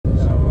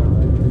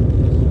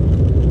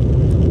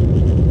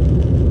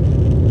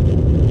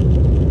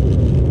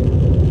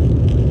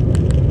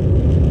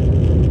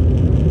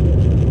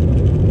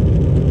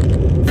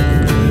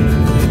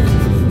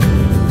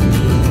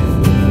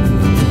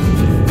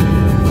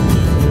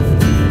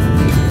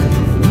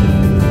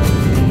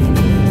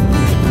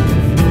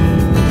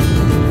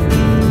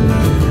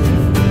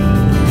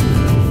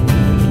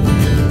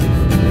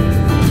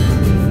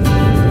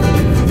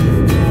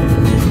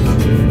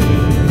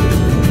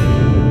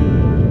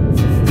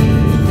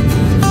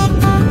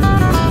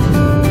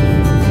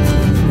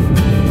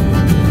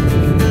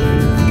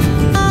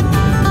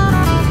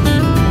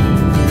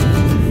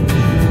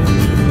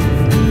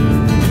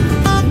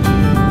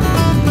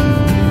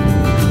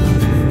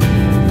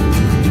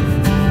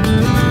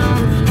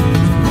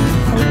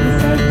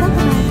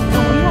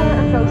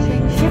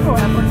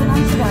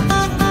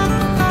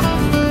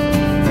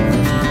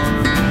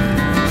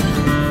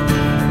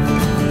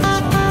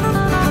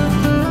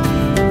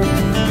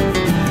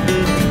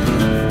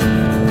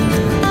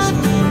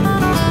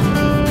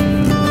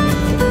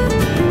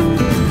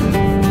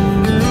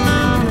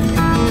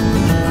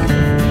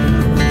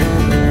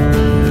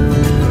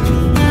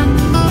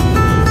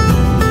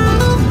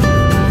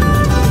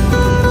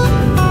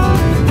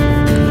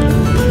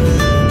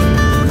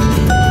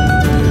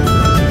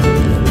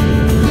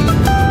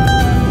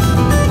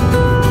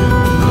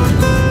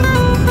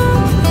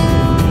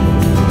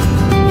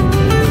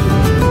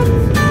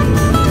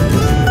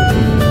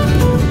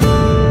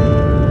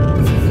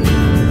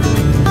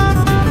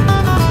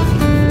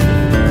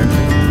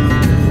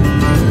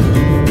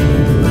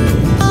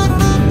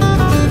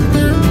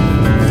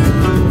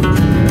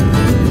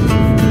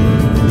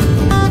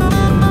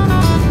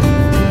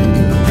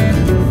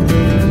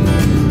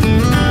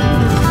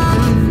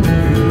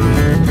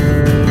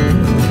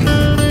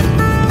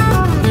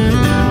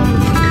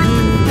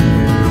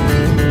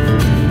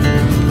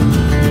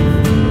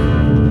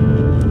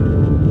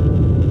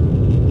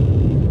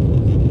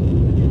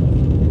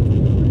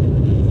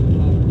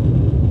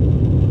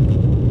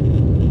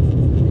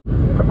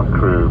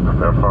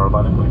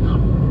Paraguay,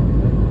 please.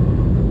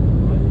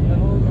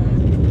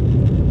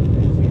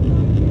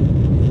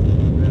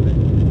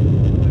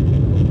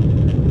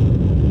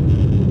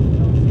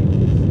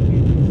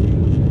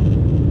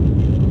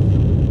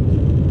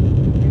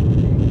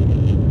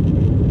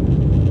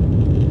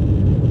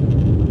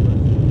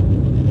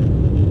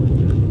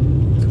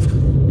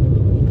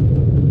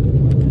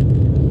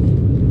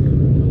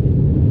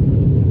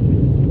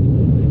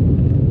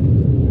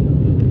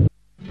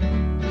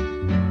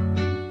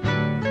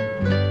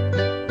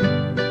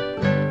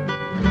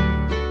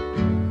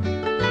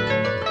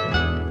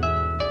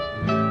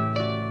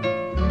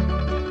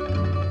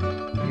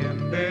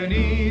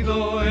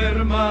 Bienvenido,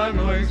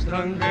 hermano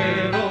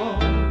extranjero,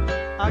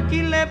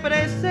 aquí le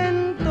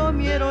presento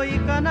mi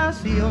heroica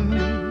nación.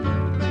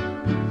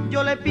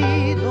 Yo le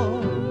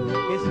pido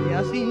que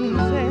sea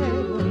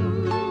sincero,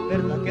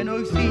 verdad que no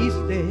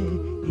existe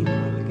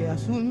igual que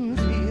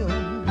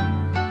Asunción.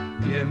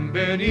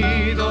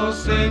 bienvenido,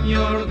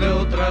 señor de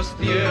otras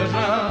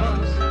tierras.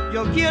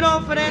 Yo quiero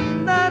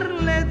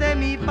ofrendarle de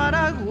mi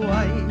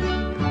Paraguay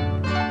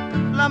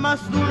la más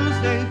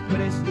dulce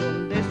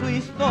expresión de su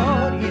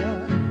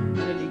historia,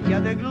 reliquia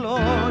de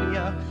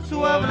gloria,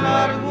 su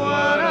hablar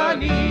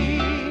guaraní.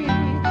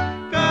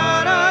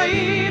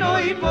 Caraíro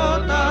y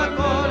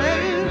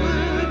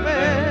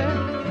potacorelbe,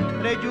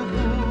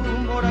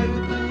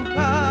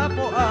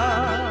 reyucumorayucapoa.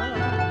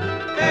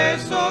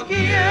 Eso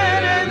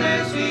quiere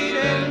decir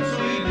en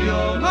su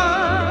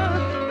idioma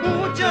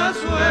mucha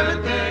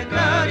suerte,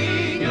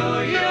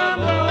 cariño y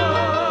amor.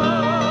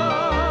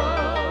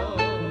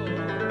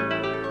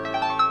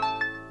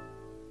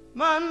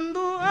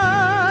 Mandu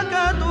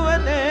aka tu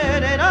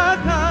eterera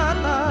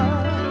kata,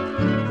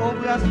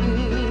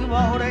 koblasiva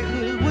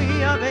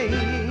oreguiabei.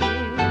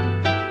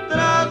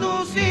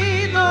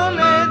 Traducido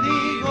le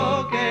digo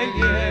que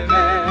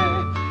lleve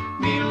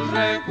 1000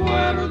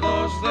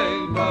 recuerdos del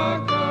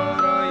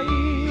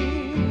Pacaraí.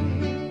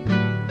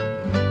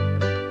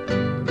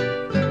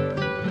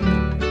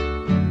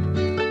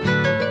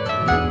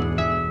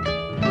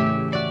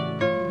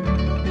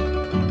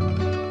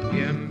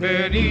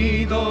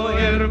 Bienvenido,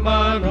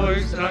 hermano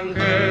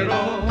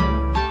extranjero,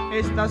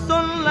 Estas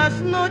son las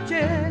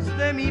noches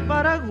de mi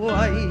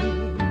Paraguay,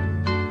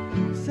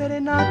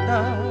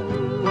 serenata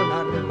con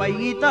arpa y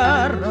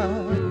guitarra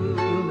y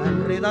una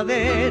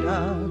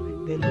enredadera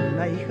de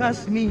luna y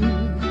jazmín.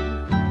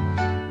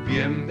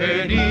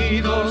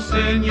 bienvenido,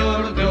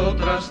 señor de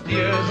otras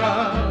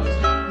tierras.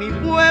 Mi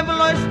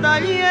pueblo está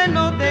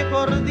lleno de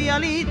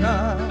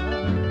cordialidad,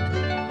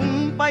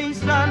 un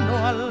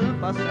paisano al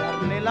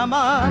pasarle la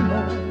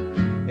mano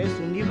es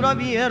un libro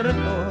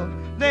abierto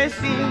de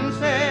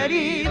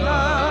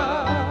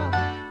sinceridad.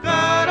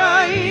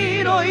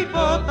 Caraíro y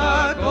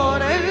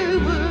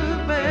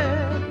potacorelbe,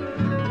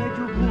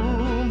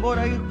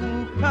 reyucumbora y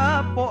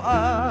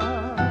jucapoa.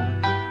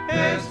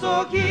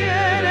 Eso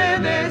quiere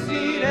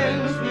decir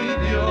en su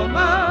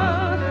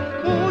idioma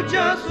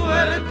mucha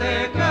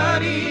suerte,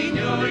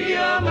 cariño y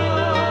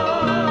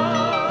amor.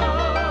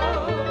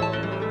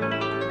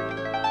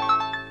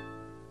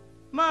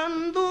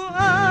 Mandu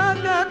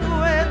aga tu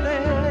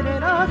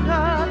eterera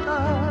kata,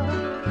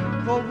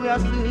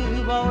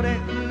 koblasiva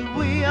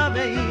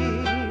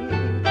oreguiabei.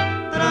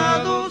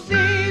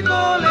 Traducido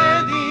le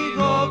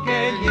digo que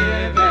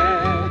lleve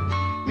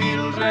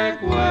 1000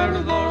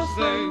 recuerdos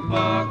del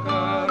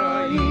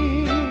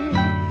Pacaraí.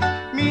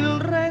 1000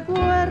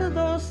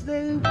 recuerdos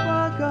del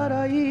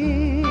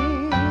Pacaraí.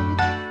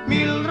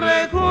 1000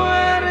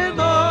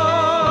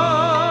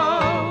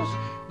 recuerdos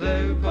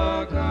del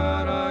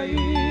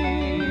Pacaraí.